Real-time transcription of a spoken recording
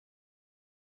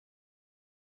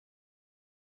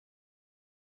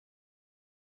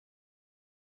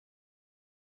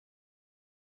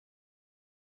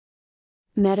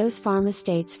Meadows Farm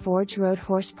Estates-Forge Rd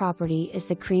horse property is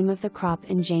the cream of the crop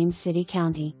in James City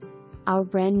County. Our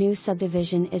brand new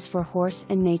subdivision is for horse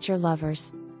and nature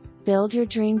lovers. Build your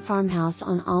dream farmhouse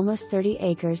on almost 30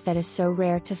 acres that is so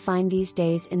rare to find these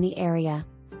days in the area.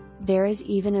 There is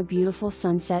even a beautiful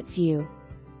sunset view.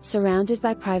 Surrounded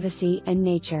by privacy and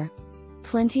nature.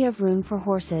 Plenty of room for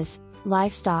horses,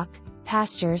 livestock,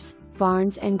 pastures,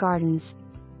 barns and gardens.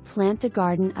 Plant the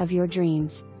garden of your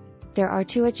dreams. There are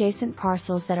 2 adjacent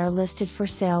parcels that are listed for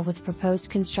sale with proposed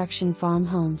construction farm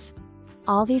homes.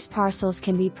 All these parcels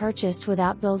can be purchased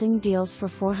without building deals for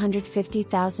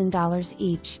 $450,000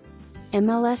 each.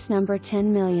 MLS number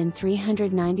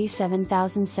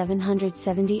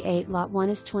 10,397,778. Lot 1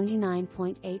 is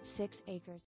 29.86 acres.